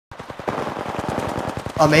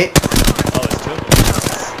Oh, mate. Oh, there's two of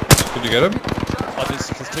them. Did you get him? Oh, there's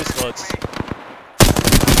two squads.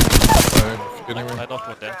 I knocked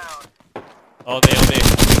one down. Oh, they on me.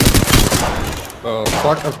 Oh,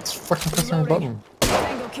 fuck, I'm fucking pressing the button.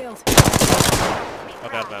 Tango killed.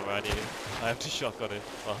 I'm out of ammo, I need it. I have 2 shotgun in.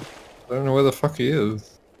 Oh. I don't know where the fuck he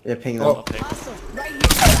is. Yeah, ping them. Oh. Okay. Hostile, right here.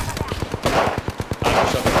 I have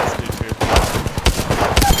a shotgun, let's do 2.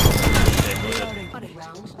 Yeah, go ahead.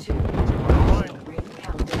 Round 2. Ring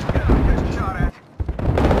countdown. Shot at.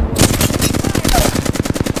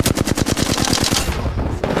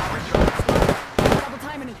 Double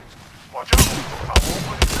timing it. Watch out.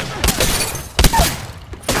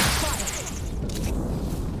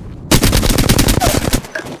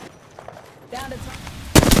 Down to top.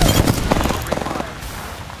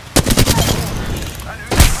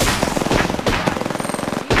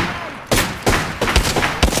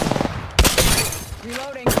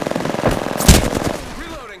 Reloading.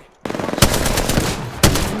 Reloading.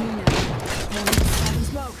 Having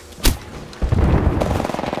smoke.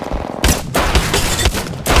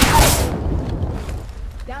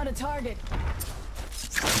 Down to target.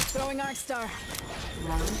 Throwing arc star.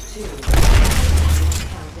 Round 2.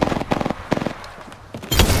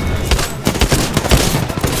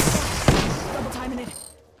 Double timing it.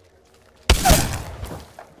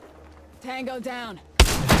 Tango down.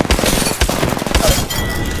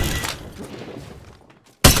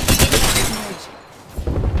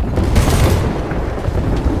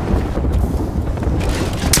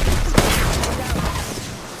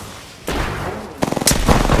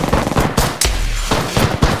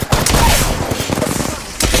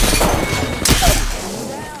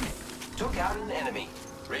 Took out an enemy.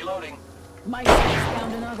 Reloading. Mike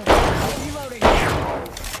down another. Reloading.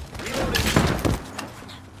 Reloading.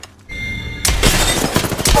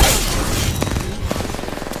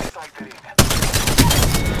 Sighted in.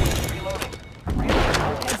 Reloading.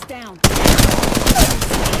 Heads down.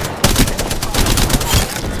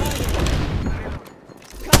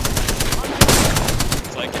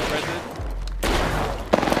 It's like you're president.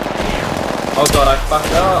 Oh god, I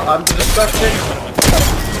fucked up. I'm distracted.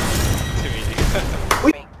 Too easy.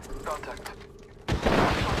 Contact.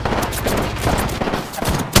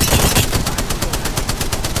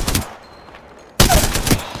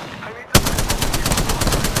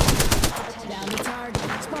 Down to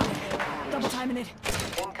target. Spotted. Double timing it.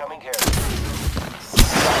 Incoming care.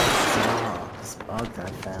 This bug that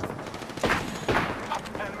I found.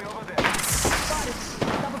 Enemy over there. Spotted.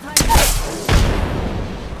 Double timing it.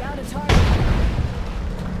 Down to target.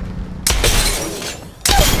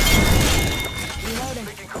 Reloading.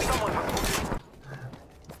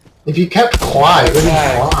 If you kept quiet, wouldn't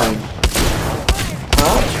Okay. you fine?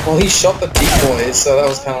 Huh? Well, he shot the decoys, so that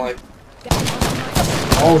was kind of like...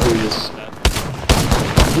 I'll do this.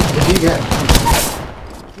 If you get...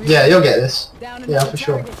 Yeah, you'll get this. Down Yeah, another for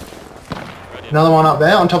sure. target. Another one up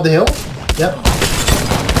there, on top of the hill. Yep.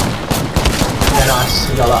 Yeah, nice.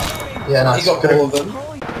 You got that. Yeah, nice. He got Good. all of them.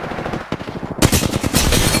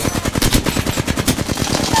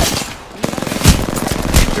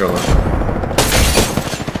 You're alone.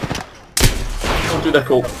 Don't do that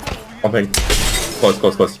cool. One thing.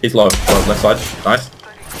 Close. He's low. Left side. Nice.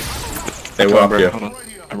 They were up here. Hold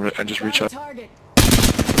on. I just reach Down out. to target.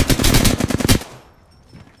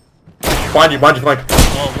 Find you. Oh, what the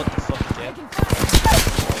fuck, yeah.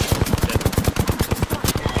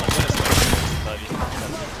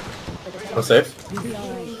 Go safe. You'll be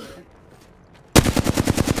alright.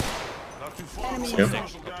 Enemy Yeah. inside.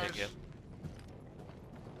 Okay, yeah.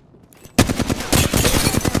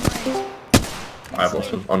 I have lost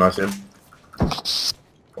him. Oh, nice him.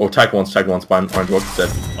 Oh, tag once behind rock dead.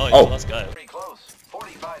 Oh, he's Oh, the last guy. Pretty close.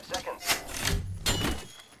 45 seconds.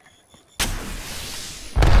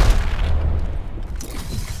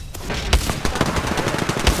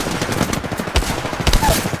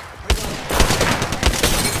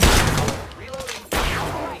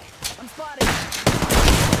 I'm spotted.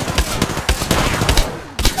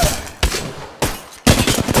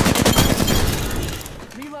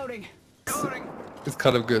 Reloading. it's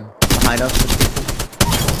kind of good. Behind us.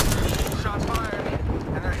 Shots fired.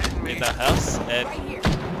 And they're hitting me. In that house, and Right here.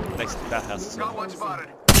 next to that house as Got well. one spotted.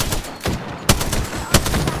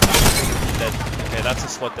 Dead. Okay, that's a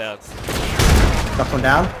squad down. Knock one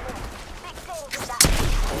down.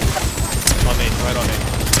 On me, right on me.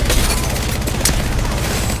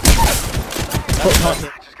 I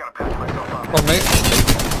just gotta patch myself up. One mate.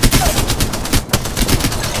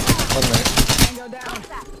 One mate. Tango down.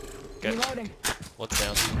 Okay. Reloading. What's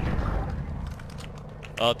down?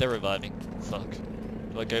 Oh, they're reviving. Fuck.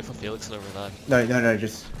 Do I go for Felix or revive? No,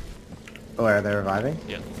 just... Oh, are they reviving?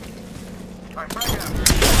 Yeah. Alright, frag out.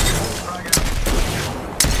 Frag out.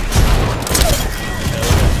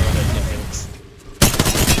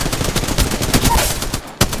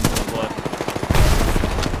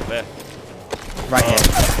 There. Right here.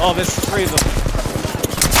 Oh, there's 3 of them.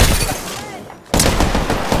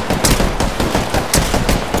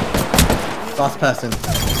 Last person.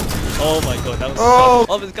 Oh my god, that was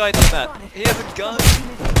oh, this guy did that. He has a gun.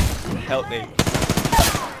 Help me.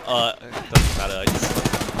 Doesn't matter, I just took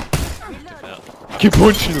him out. Keep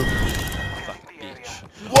punching him. Fucking bitch.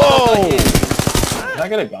 Whoa! Can I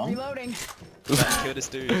get a gun? Reloading. Kill this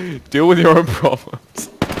dude. Deal with your own problems.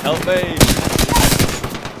 Help me.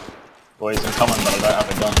 Boys, I'm coming, but I don't have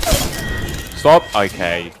a gun. Stop.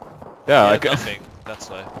 Okay. Yeah, I can. Nothing. That's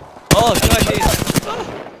why. Oh, guy here.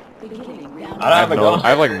 I don't have a gun. I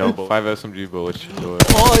have like no 5 SMG bullets. Should do it.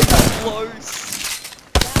 Oh, he's close.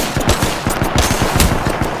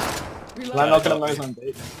 Can I not get a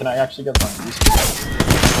Mozambique? Can I actually get one?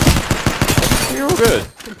 You're all good.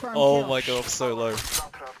 Confirmed Oh kill. my god, I'm so low.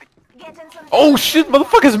 Oh shit,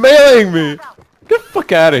 motherfucker's meleeing me! Get the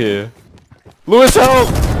fuck out of here. Lewis, help!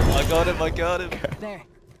 I got him, I got him. There.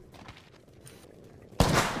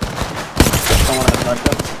 Someone has no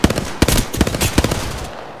gun.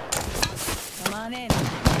 Come on in.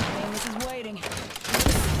 Amos is waiting.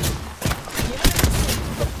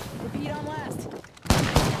 Repeat on last.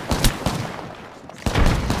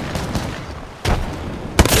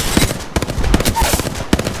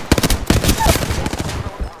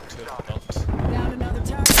 Down another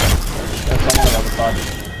target. There's someone on the other side.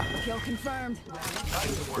 Kill confirmed.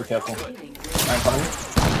 Be careful. Right in front of me.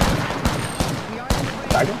 We are in the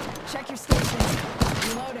range. Fragging. Check your stations.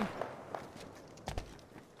 Reloading.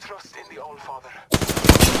 Trust in the All-Father.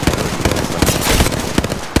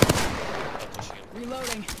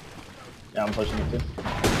 Reloading. Yeah, I'm pushing it too.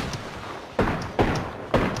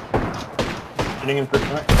 Shooting him quick,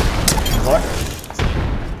 right? What?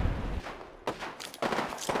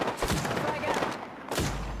 Frag out.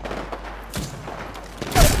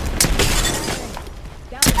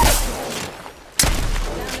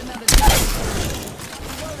 Down another target.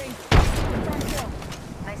 Reloading. Confirmed kill.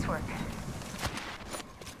 Nice work.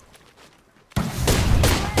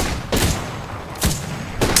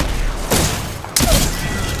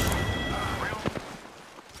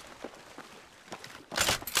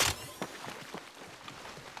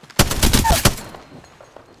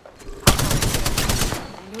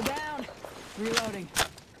 Go down. Reloading.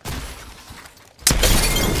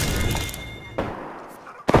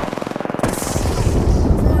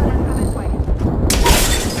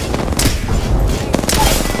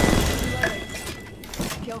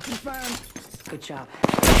 Kill confirmed. Good job.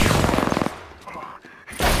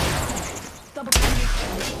 Double kill.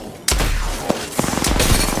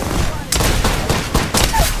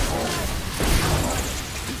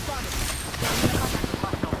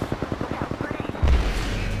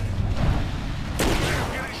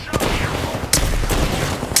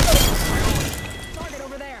 Target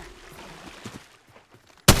over there.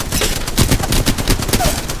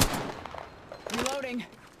 Reloading.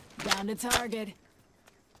 Down to target.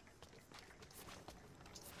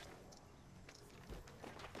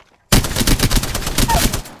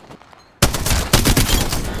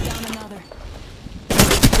 Down another.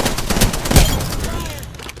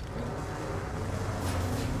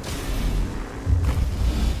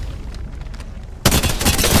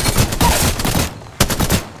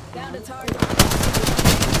 Down to target.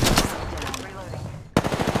 Reloading.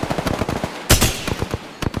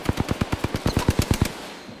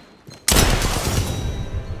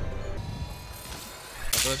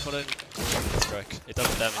 I'm going for a strike. It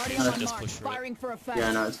doesn't damage Already you, on so my just mark. push through it. Firing for effect.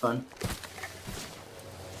 Yeah, no, it's fun.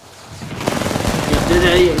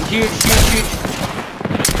 Huge.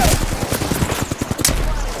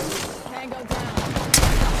 Tango down.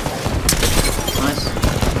 Nice.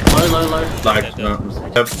 Low. Like, no.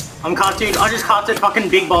 Yep. I'm cartoon. I just carted fucking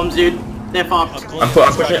big bombs, dude. They're fucked.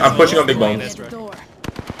 I'm pushing on big bombs. At the door.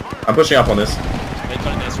 I'm pushing up on this. They got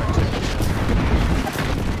an airstrike too.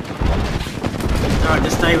 Alright,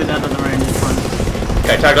 just stay with that on the range. It's fine.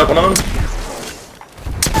 Okay, tagged up one of them.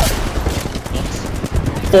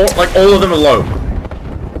 Knocked. Like all of them are low.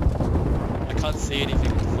 I can't see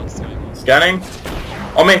anything. What the fuck's going on? Scanning.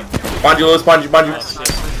 On me. Behind you, Lewis. Behind you.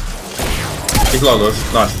 He's low, Lewis.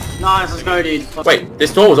 Nice. Nice, let's go, dude. Wait,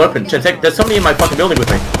 this door was open. There's somebody in my fucking building with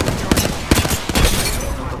me.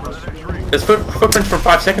 There's footprints from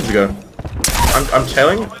 5 seconds ago. I'm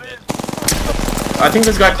tailing. I think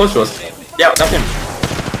there's a guy close to us. Yeah, that's him.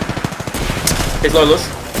 He's low, Lewis.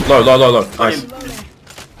 Low. Nice. Reloading.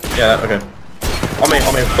 Yeah, okay. On me.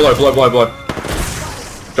 Below.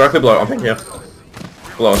 Directly below, I'm thinking, yeah.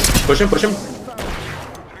 Below us. Push him.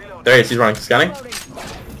 There he is, he's running. Scanning.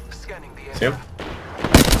 See him?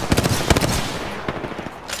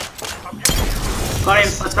 Got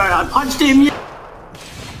him. Let's go. I punched him.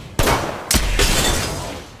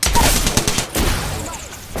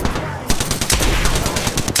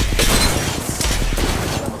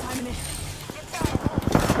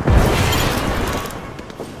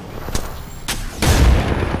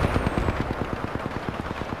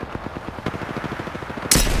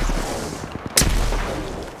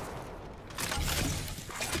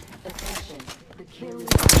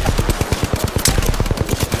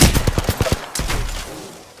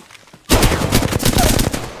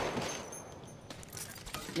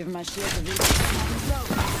 Give my shield a reach.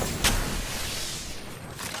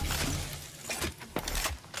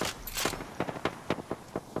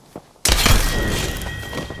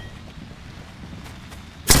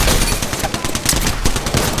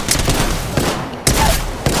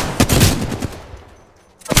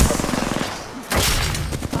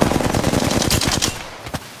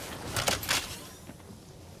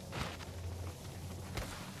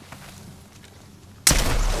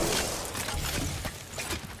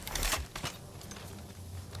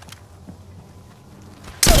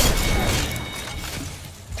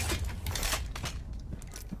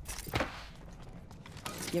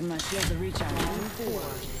 Give my shield a reach out.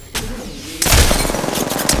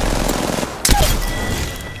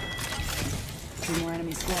 Two more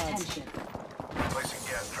enemy squads. Placing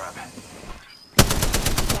gas trap.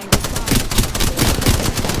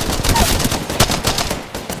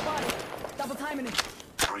 Spotted. Double timing it.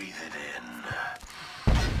 Breathe it in.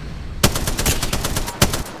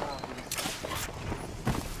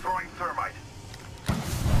 Throwing thermite.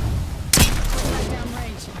 Down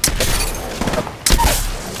range.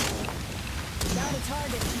 Down to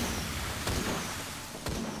target.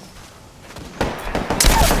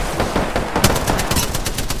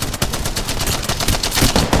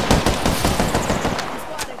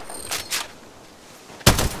 Spotted.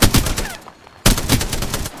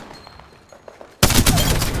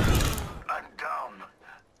 I'm down.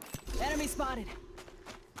 Enemy spotted.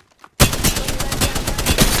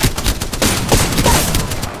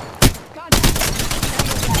 Contact.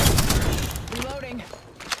 Reloading.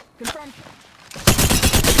 Confirmed.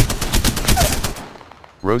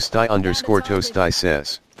 Roasty_Toasty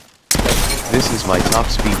says, "This is my top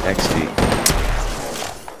speed XD."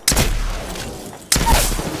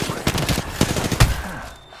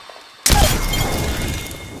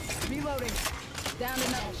 Reloading. Down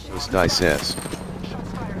to none. Toasty says,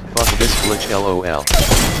 "Fuck this glitch LOL."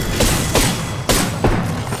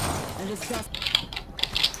 And discuss.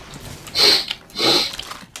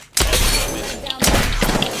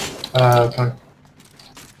 Okay.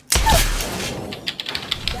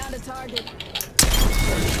 Down to target.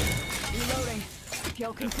 Reloading.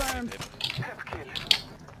 Kill confirmed.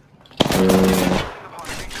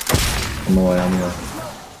 I'm away.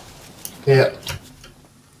 Yeah.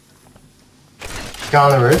 Go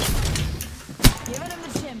on the roof. Give it in the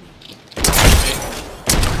chimney.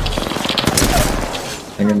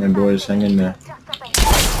 Hang in there, boys. Hang in there.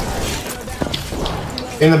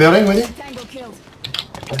 In the building with you? Tango killed.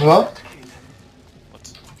 Up above?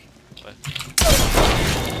 What?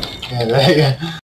 Yeah, there you go.